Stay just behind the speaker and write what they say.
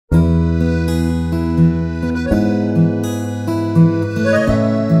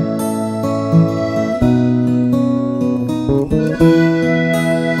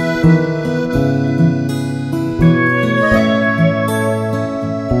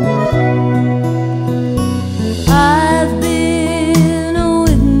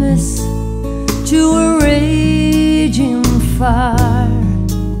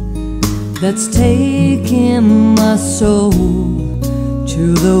that's taking my soul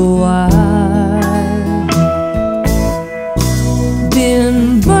to the wire.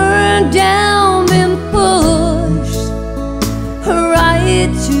 Been burned down, been pushed right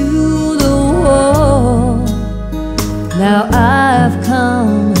to the wall. Now I've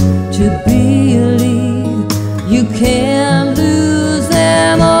come to believe you can't lose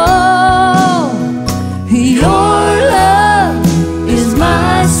them all. Your love is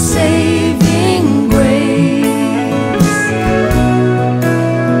my saving grace,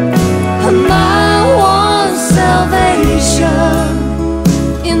 my one salvation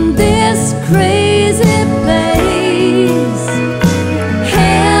in this crazy place.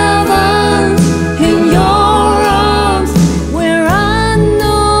 Heaven's in your arms where I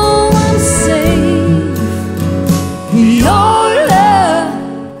know I'm safe. Your love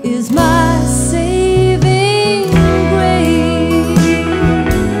is my saving grace.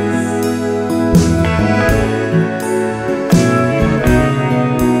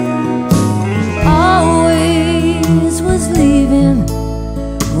 Always was leaving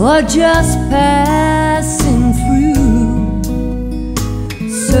or just passing through,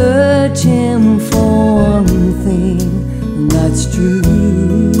 searching for one thing that's true.